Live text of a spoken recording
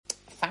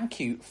thank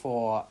you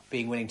for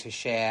being willing to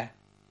share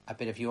a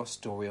bit of your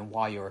story and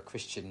why you're a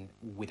Christian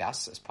with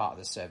us as part of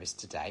the service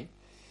today.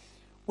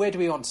 Where do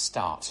we want to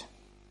start?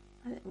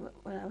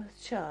 When I was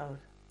a child.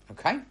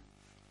 Okay.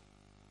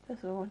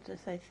 First of all, I wanted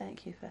to say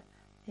thank you for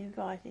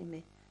inviting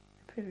me,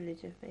 the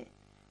privilege of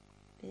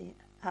being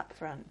up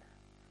front.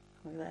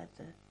 I'm glad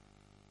to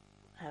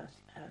have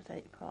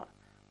take part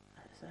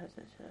so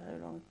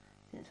long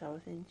since I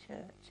was in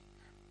church.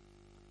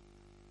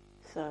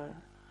 So,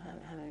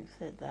 having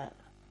said that,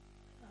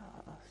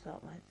 I'll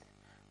start my...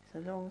 It's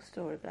a long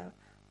story, but I'll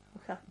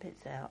cut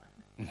bits out.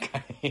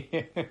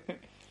 Okay.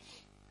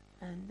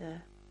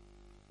 And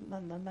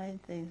one of the main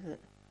things that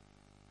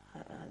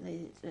I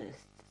needed to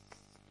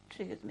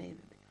triggered me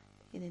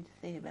beginning to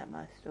think about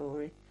my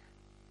story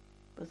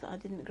was that I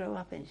didn't grow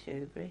up in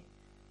Shoebury.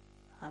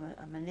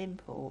 I'm an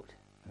import.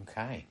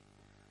 Okay.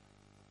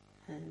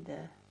 And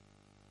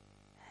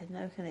had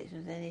no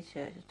connection with any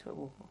church at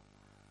all.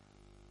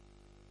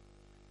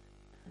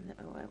 And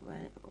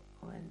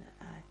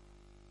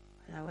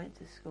when I went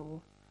to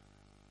school,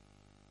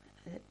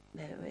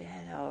 we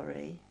had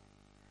RE.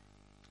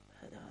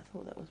 But I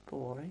thought that was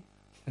boring.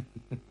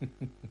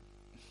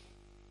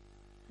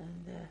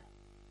 And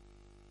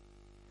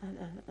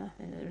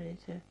nothing really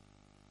to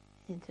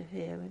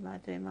interfere with my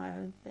doing my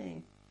own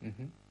thing.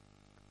 Mm-hmm.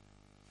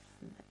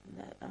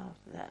 And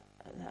after that,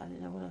 I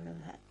didn't know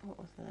what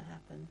was going to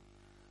happen.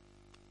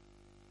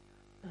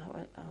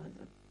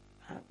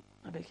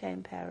 I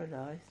became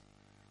paralysed.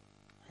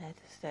 I had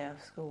to stay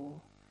off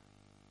school.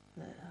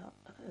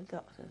 The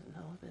doctors and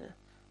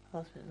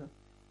hospital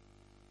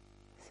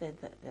said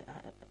that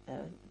there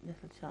was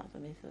little chance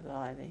of me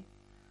surviving.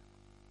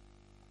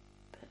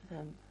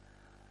 But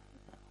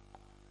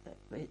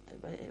we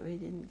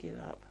didn't give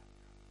up.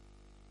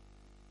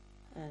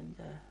 And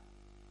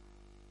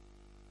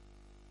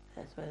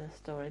that's where the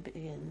story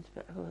begins.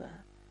 But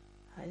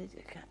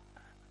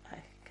I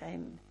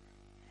came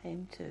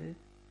to,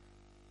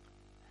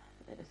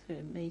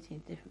 through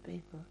meeting different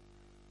people,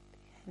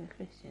 became a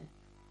Christian.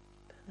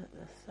 But at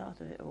the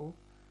start of it all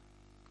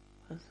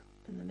was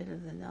in the middle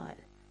of the night.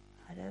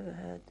 I'd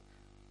overheard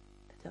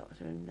the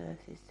doctor and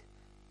nurses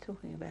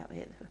talking about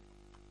me at the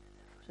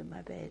foot of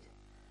my bed,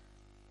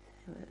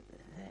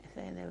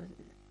 saying there was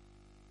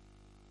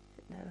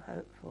no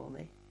hope for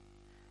me.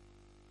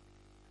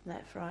 And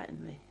that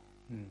frightened me.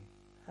 Mm.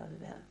 I was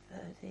about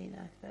 13,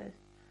 I suppose,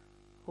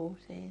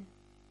 14.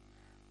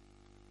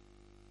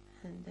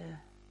 And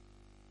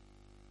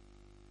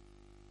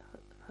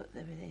put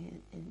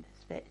everything in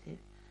perspective.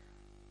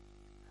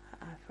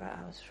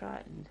 I was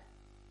frightened.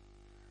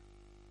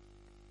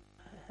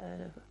 I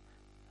heard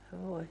a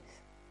voice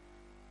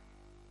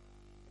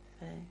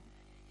saying,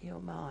 "You're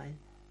mine."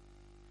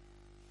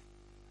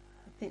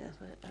 I think that's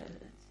what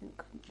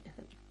couldn't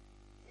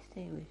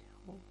distinguish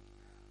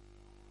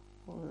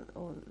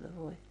all that the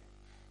voice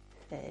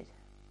said.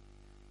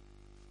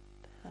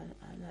 But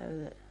I know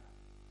that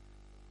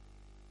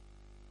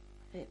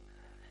it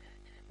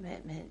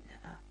meant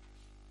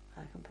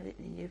a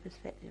completely new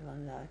perspective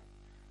on life.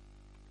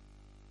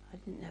 I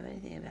didn't know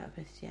anything about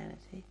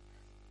Christianity,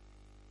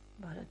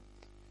 but I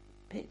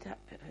picked up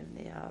from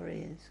the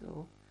RE in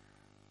school.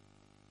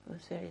 It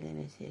was very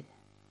limited.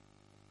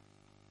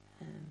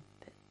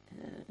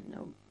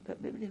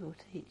 But biblical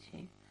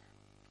teaching,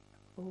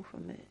 all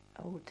from the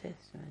Old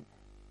Testament.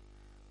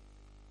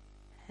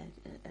 And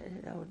a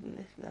little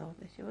old,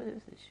 she was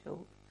a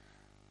short,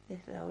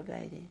 little old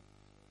lady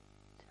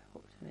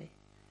talked to me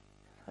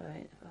the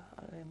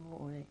following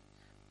morning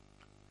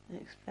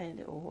and explained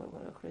it all,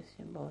 what a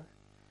Christian was.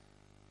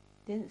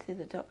 Didn't see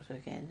the doctor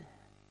again.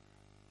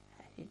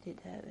 She did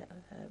that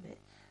was her bit.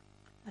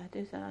 I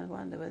do sometimes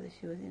wonder whether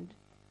she was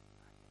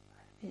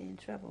in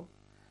trouble.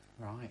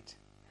 Right.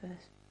 For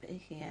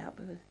speaking out,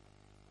 because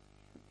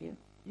you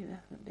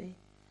mustn't be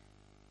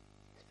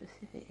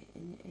specific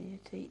in your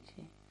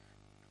teaching.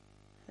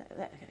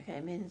 That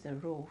came in as a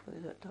rule for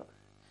the doctor.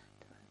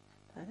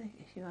 I think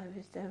she might have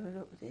just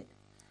overlooked it.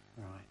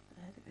 Right.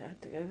 I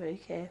had to go very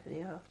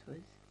carefully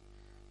afterwards.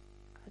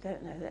 I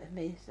don't know, that's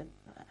me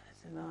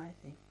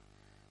surmising.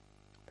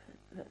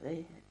 But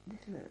the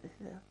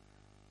little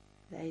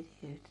lady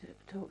who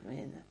talked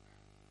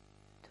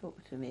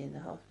to me in the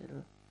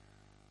hospital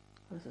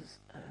was a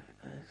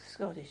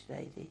Scottish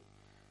lady.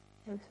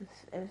 It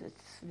was a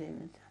slim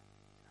and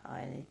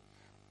tiny,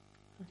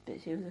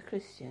 but she was a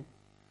Christian,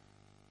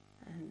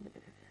 and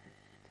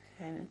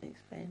came and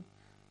explained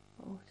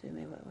all to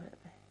me what it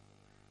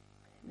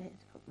meant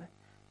to put my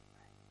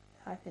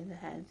life in the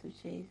hands of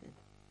Jesus.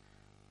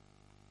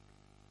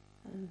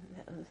 And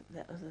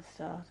that was the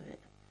start of it.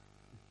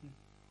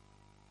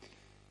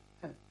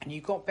 Mm-hmm. And you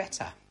got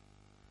better?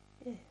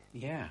 Yes.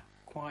 Yeah,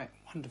 quite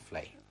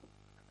wonderfully.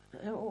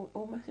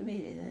 Almost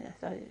immediately I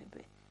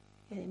started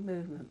getting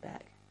movement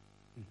back.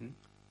 Mm-hmm.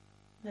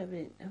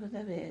 Nobody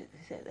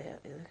except the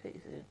other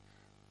kids.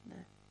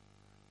 No.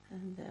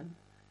 And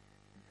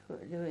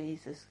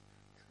Louise, the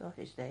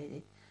Scottish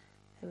lady,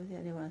 they were the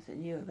only ones that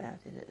knew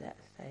about it at that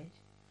stage.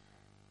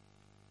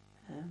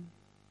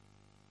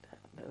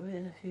 But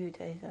within a few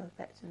days I was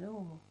back to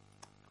normal.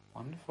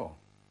 Wonderful.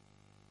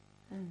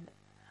 And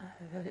I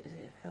felt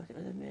it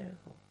was a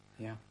miracle.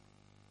 Yeah.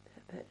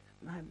 But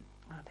my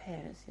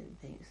parents didn't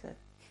think so.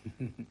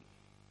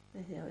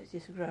 They said, it's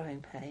just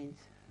growing pains.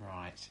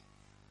 Right.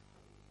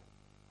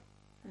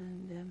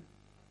 And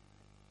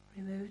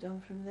we moved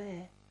on from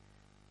there.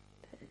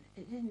 But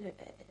it didn't.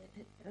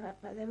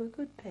 But they were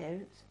good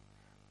parents,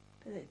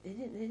 but they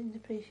didn't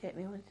appreciate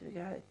me wanting to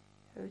go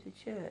to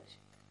church.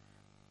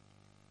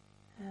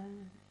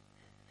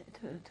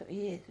 It took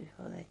years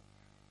before they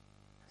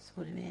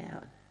sorted me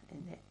out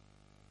in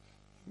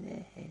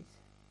their heads.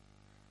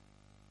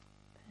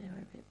 But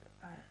anyway,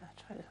 I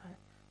tried to find.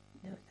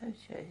 There was no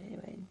church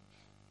anywhere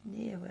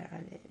near where I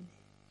lived.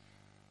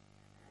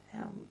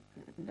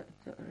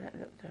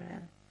 Looked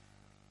around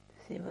to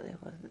see what there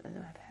was, and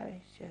my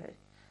parish church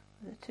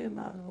was a 2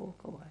 mile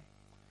walk away.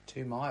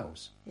 2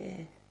 miles?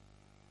 Yes.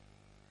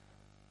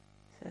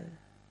 So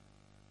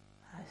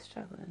I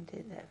struggled and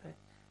did that for a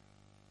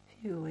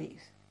few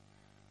weeks,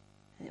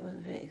 and it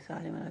wasn't very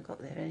exciting when I got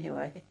there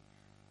anyway.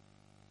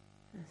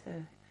 And so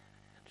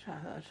I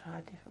tried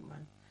a different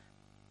one.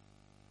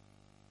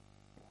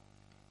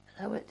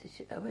 And I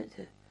went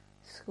to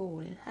school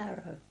in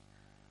Harrow,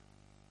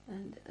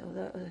 and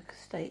although it was a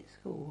state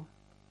school,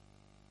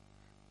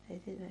 they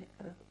did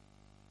a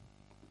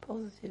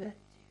positive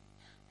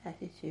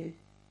attitude.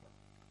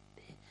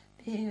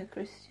 Being a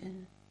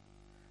Christian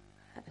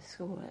at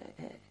school,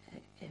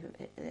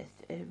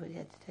 everybody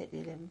had to take the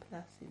 11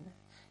 plus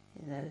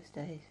in those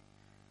days.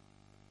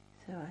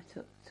 So I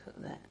took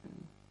that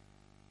and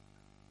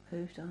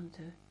moved on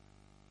to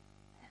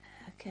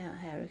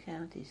Harrow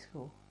County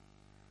School,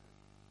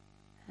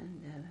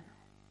 and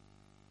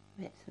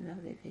met some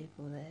lovely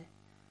people there.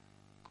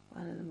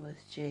 One of them was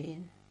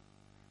Jean,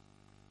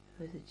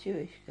 who was a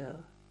Jewish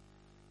girl,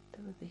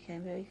 but we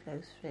became very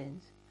close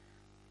friends.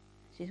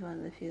 She's one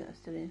of the few that I'm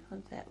still in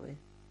contact with.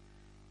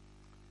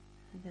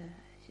 And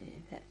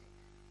in fact,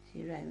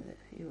 she rang me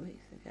a few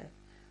weeks ago,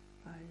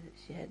 worried that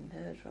she hadn't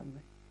heard from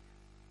me.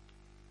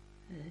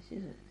 She's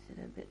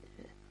a bit,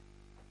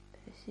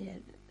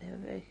 they were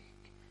very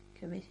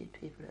committed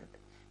people,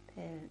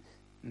 parents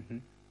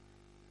and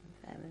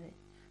family.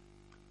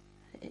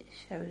 It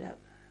showed up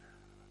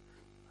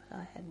what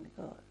I hadn't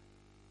got.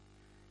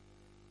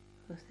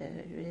 Of course, their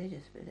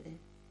religious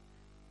belief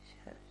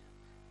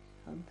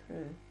shone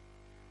through.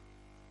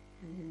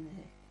 And then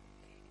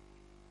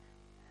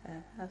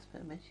her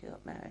husband, when she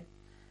got married,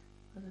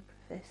 was a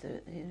professor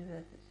at the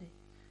university.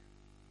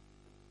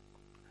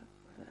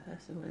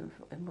 First of all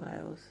in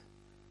Wales.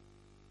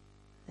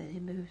 Then he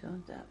moved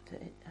on up to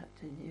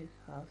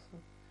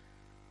Newcastle,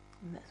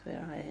 and that's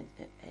where I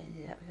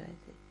ended up going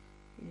to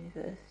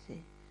university.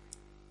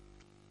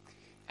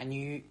 And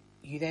you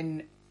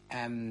then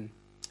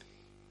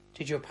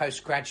did your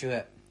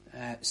postgraduate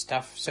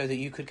stuff so that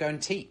you could go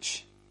and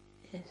teach?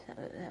 Yes, that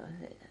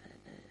was it.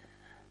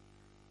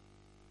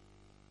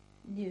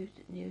 New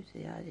to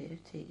the idea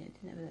of teaching. I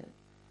didn't know whether I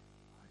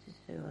wanted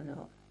to do or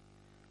not.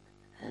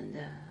 And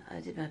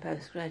I did my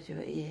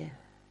postgraduate year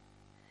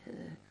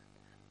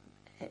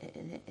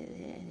in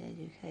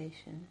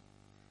education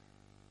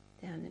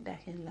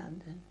back in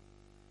London.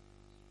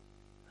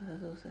 But I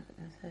was also,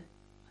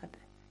 my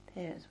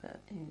parents were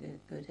in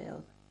good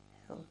health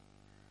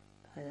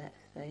by that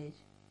stage.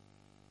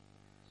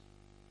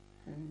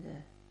 And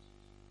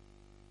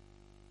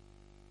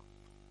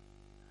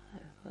I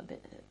thought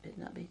it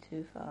not be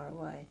too far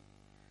away.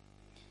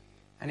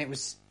 And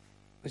was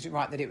it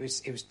right that it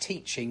was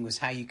teaching was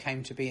how you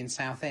came to be in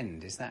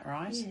Southend? Is that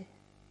right? Yeah.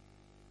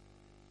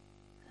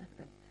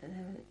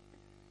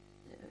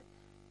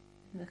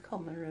 In the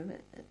common room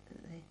at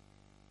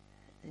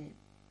the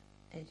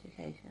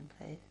education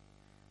place,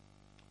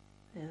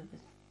 there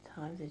was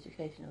Times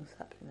Educational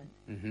Supplement.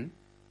 Mm-hmm.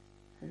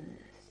 And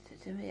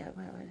to me,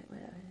 when I went to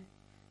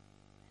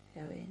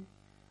go in,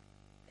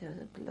 there was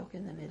a block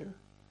in the middle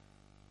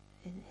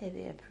in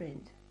heavier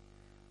print.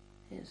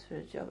 It was for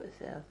a job at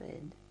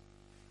Southend,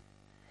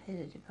 head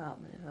of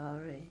Department of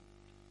RE.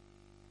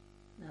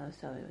 And I was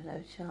told there was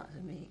no chance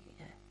of me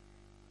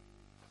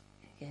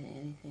getting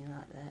anything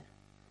like that.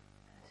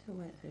 I still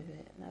went through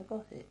it, and I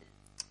got it.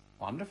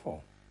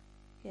 Wonderful.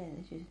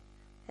 Again,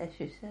 as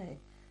you say,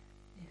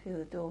 you feel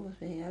the door was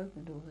being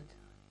opened all the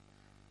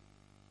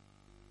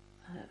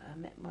time. I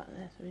met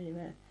that's really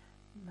when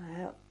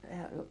my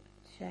outlook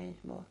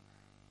changed more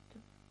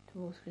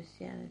towards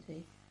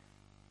Christianity.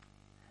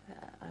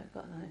 I've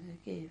got nothing to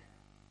give.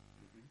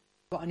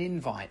 Got an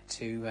invite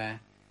to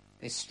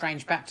this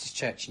strange Baptist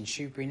church in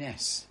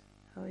Shoebury-Ness.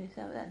 Oh yes,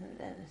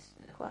 that's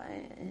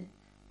quite.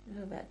 You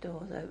know about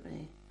doors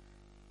opening.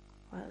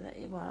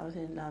 While I was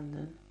in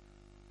London,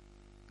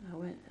 I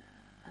went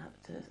up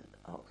to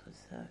Oxford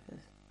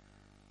Circus,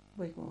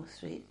 Wigmore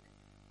Street,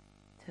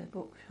 to a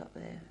bookshop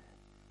there.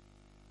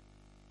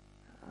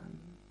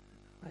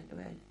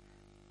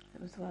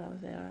 It was while I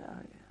was there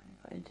I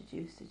got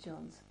introduced to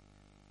John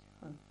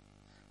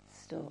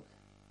Stott.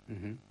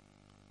 Mm-hmm.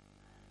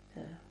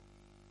 So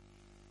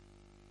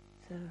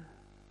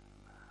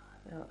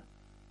I felt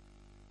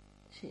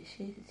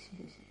she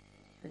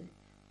was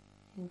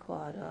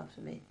inquired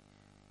after me.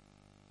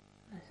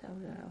 I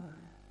told her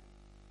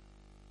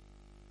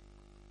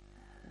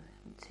I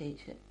can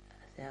teach at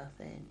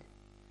Southend.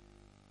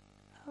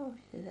 Oh,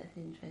 she said, that's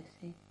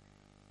interesting.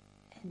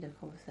 End of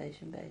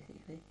conversation,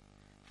 basically.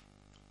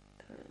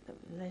 But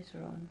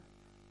later on,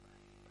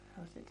 I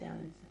was down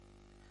and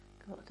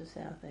got to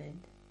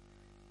Southend,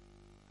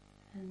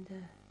 and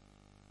there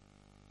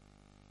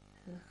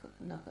was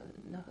a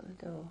knock at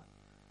the door.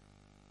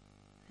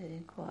 They'd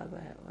inquired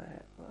where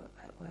I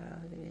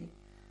was living,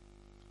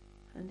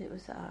 and it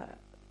was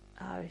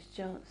Irish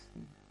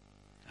Johnson.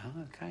 Oh,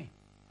 okay.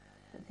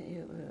 I think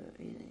you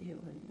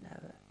wouldn't know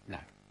it. No,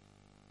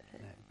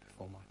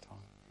 before my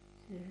time.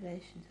 In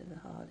relation to the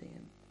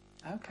Hardingham.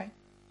 Okay.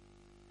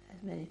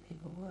 As many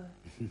people were.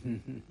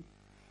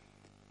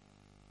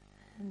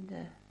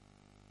 And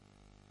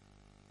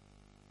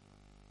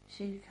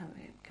she'd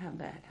come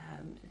back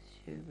home to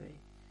Shoebury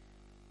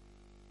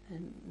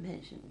and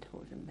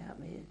talked to him about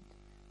me,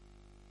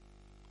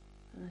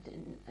 and I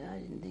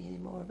didn't think any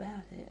more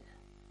about it.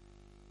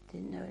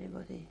 Didn't know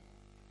anybody.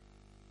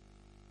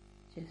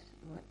 Just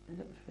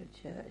looked for a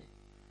church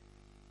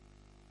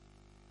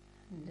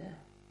and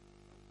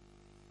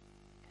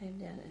came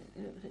down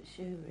and looked at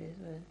Shoebury as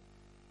well,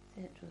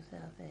 Central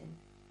Southend,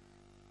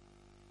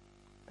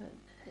 but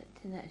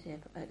didn't actually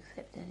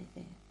accept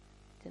anything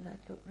till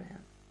I'd looked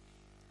round.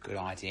 Good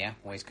idea.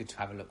 Always good to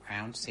have a look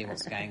round, see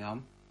what's going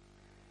on.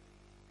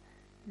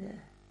 Yeah.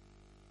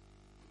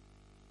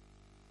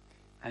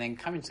 And then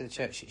coming to the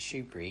church at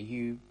Shoebury,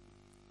 you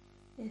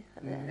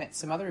met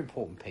some other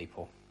important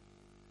people.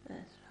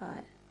 That's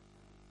right.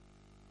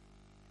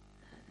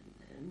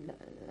 I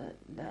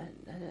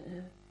don't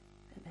know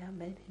how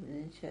many people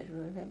in the church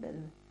will remember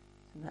them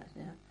so much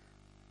now.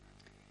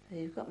 So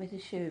you've got me to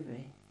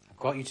Shoebury. I've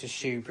got you to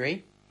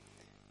Shoebury.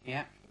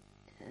 Yeah.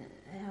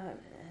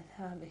 That's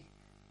how I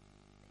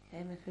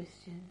became a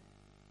Christian.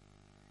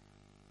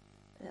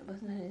 That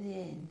wasn't only the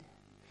end.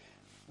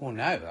 Well,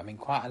 no. I mean,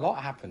 quite a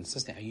lot happens,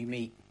 doesn't it? You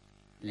meet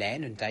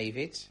Len and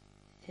David.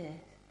 Yes.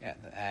 Yeah,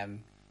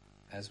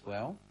 as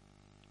well.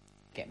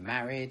 Get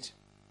married.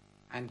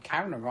 And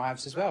Karen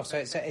arrives as well. So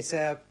it's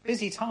a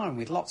busy time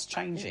with lots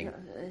changing.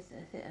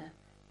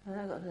 When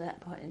I got to that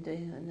point in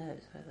doing the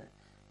notes, I thought,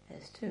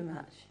 it's too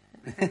much.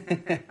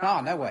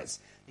 No,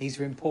 these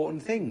are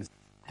important things.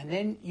 And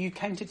then you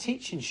came to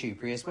teach in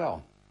Shoebury as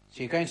well. So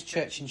you're going to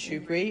church in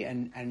Shoebury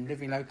and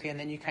living locally, and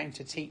then you came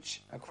to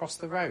teach across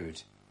the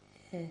road.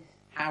 Yes.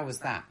 How was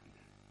that?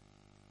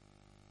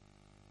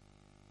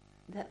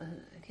 That was,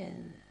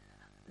 again,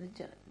 the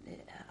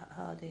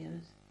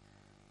Hardinghams,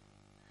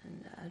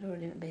 and I'd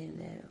already been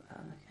there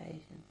on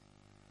occasion.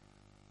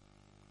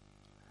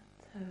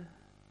 So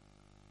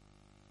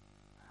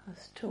I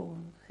was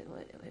torn because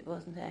it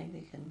wasn't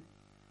Anglican.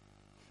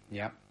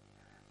 Yep.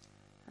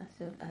 I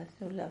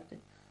still loved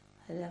it.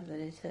 I loved the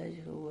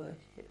liturgical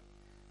worship.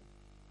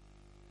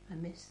 I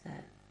miss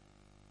that.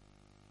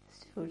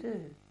 Still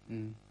do.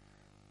 Mm.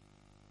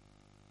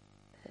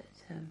 But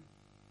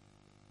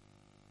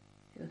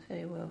it was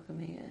very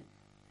welcoming,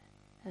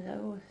 and I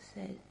always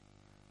said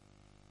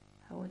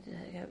I wanted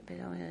to go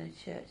belong in a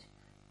church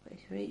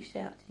which reached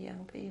out to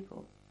young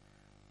people.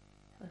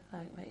 It was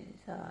like my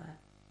desire.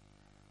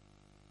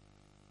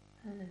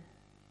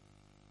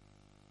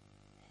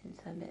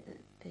 Hence I met the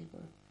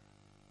people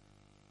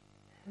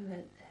who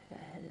had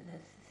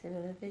a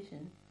similar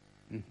vision.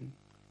 Mm-hmm.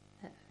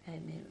 That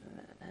gave me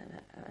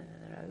another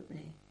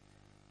opening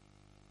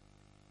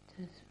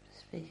to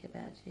speak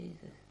about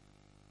Jesus.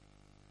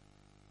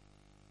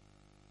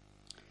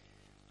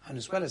 And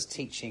as well as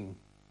teaching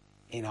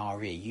in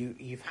RE,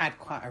 you've had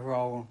quite a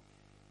role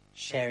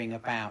sharing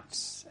about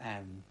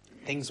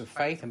things of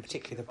faith, and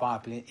particularly the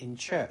Bible in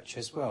church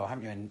as well,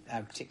 haven't you?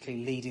 And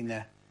particularly leading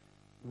the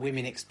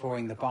Women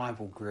Exploring the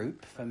Bible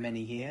group for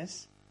many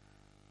years.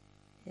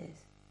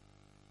 Yes.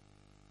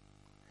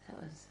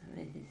 That was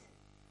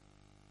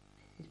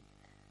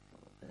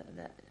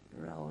that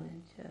role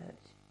in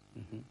church.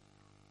 Mm-hmm.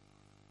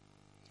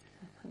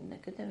 I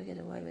could never get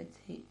away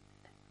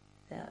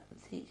without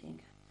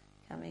teaching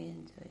coming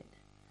into it.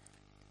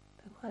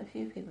 But quite a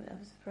few people, I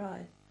was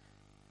surprised,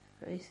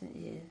 for recent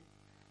years,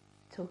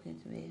 talking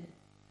to me,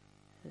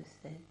 who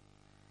said,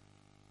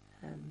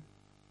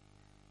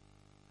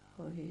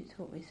 oh, you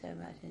taught me so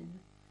much in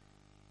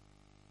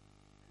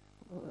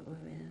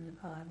women in the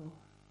Bible.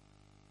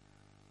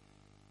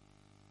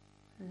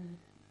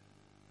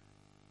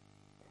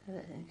 So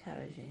that's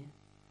encouraging.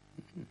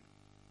 Mm-hmm.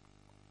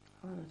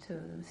 One or two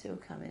of them still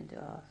come in to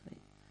ask me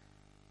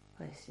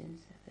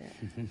questions.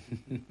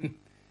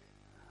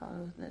 I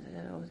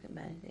don't always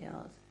manage the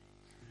answer.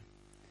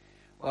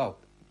 Well,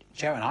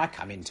 Joe and I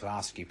come in to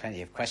ask you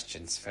plenty of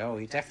questions, Phil.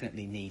 You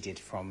definitely needed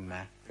for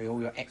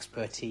all your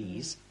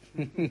expertise.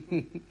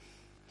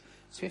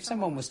 So if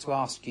someone was to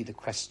ask you the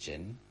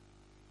question,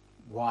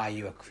 why are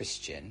you a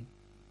Christian?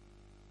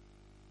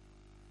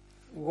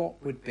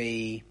 What would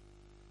be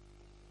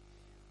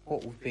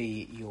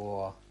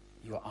your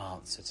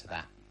answer to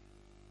that?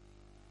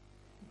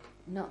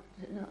 Not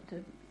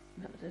to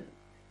not to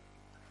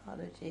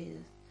follow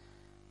Jesus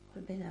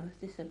would have been I was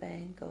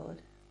disobeying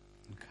God.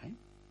 Okay.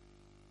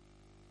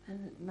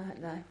 And my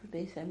life would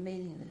be so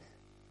meaningless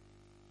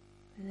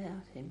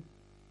without him.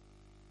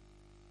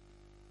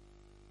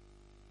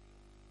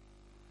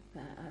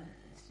 But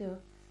I still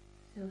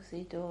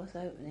see doors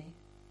opening.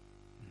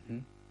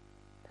 Mm-hmm.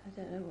 I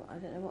don't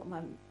know what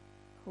my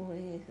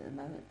calling is at the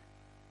moment.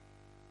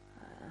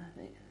 I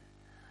think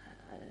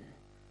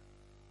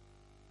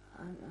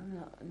I'm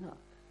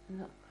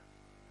not.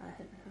 I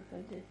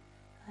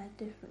had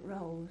different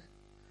roles,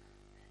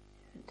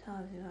 different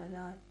times in my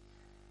life.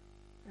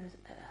 I was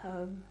at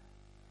home,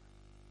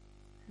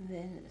 and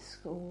then at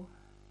school,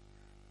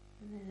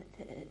 and then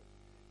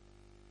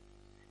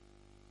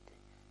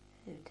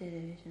at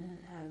television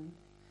at home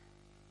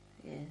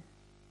again.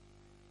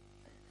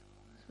 But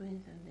there was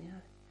always something I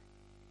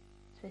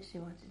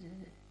especially wanted to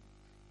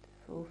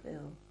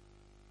fulfil.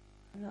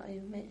 I'm not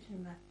even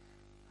mentioning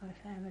my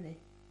family.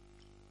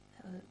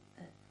 That was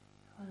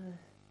one of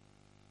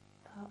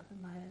the parts of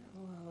my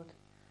world.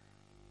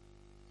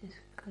 Just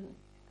couldn't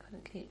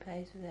keep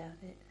pace without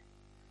it.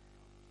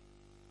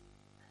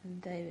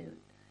 And David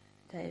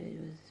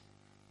was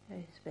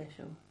very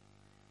special.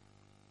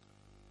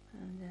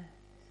 And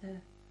so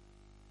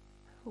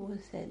I've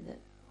always said that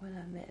when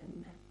I met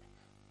and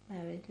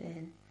married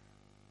Len,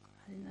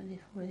 I didn't only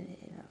fall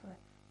in love. I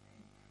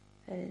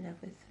fell in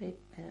love with 3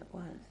 men at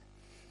once.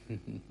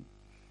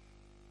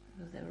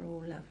 Because they were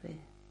all lovely.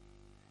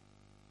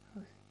 Of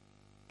course,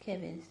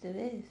 Kevin still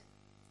is.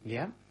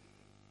 Yeah.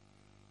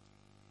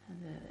 And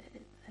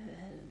they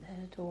had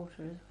a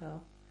daughter as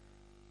well.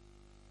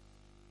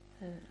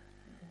 So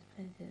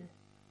there's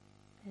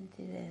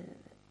plenty there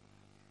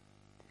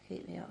to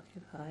keep me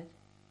occupied.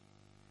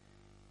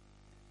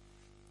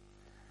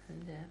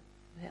 And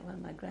we had one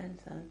of my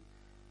grandsons.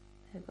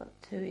 They've got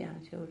 2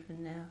 young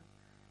children now.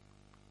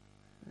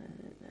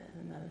 And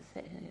another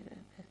section.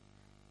 It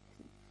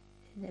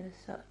never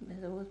stops.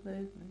 There's always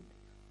movement,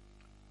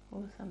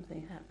 always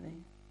something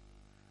happening.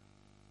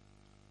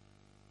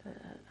 But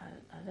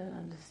I don't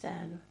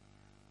understand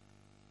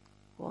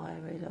why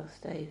we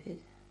lost David.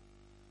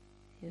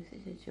 He was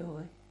such a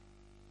joy.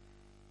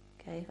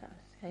 Gave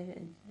it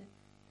in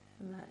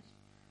so much.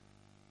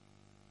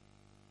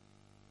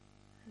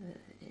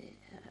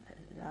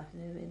 Life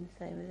would have been the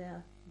same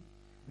without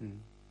him.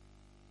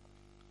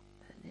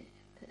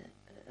 But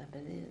I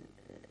believe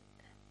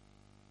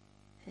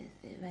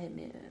it made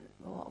me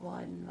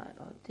widen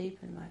or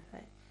deepen my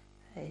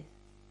faith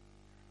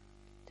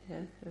to go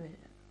through it.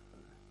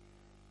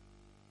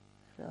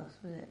 Lost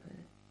with it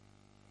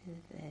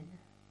with Len.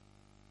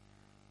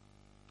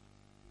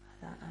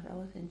 I'd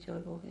always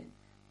enjoyed walking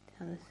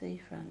down the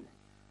seafront,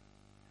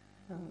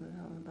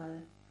 along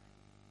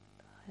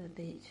by the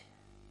beach.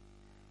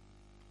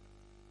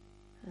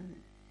 And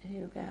if you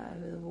look out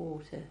over the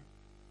water,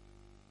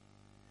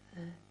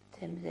 the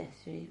Thames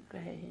estuary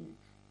gradually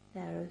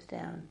narrows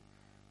down.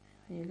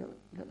 When you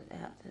look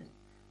out to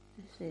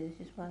see there's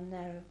just one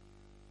narrow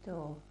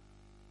door.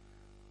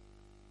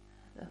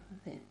 I often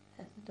think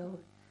that's the door.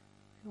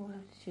 We all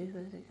have to choose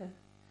whether to go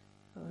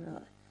or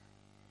not.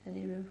 There's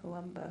only room for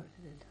one boat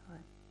at a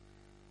time.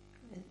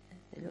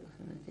 It looks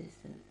from a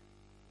distance.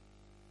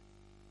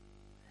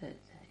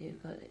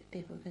 But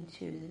people can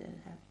choose, they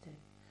don't have to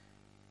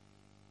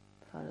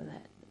follow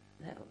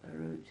that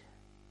route.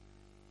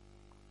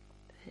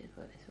 But it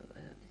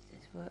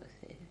works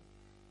here.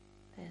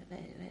 It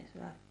makes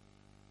life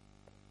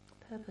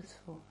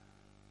purposeful.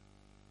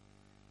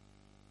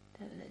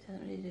 It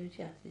doesn't really do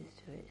justice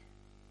to it.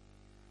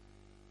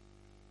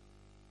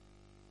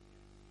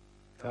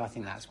 Well, I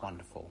think that's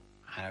wonderful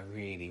and a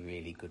really,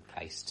 really good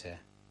place to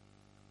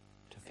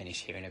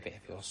finish hearing a bit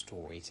of your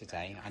story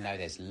today. I know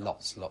there's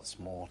lots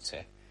more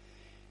to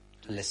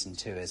listen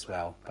to as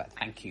well, but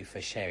thank you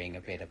for sharing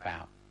a bit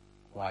about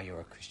why you're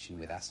a Christian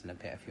with us and a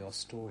bit of your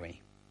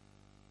story.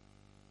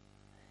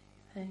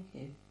 Thank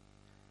you.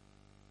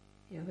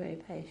 You're very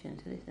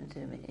patient to listen to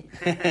me.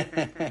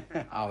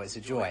 Oh, it's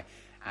a joy,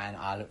 and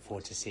I look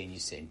forward to seeing you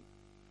soon.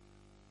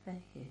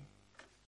 Thank you.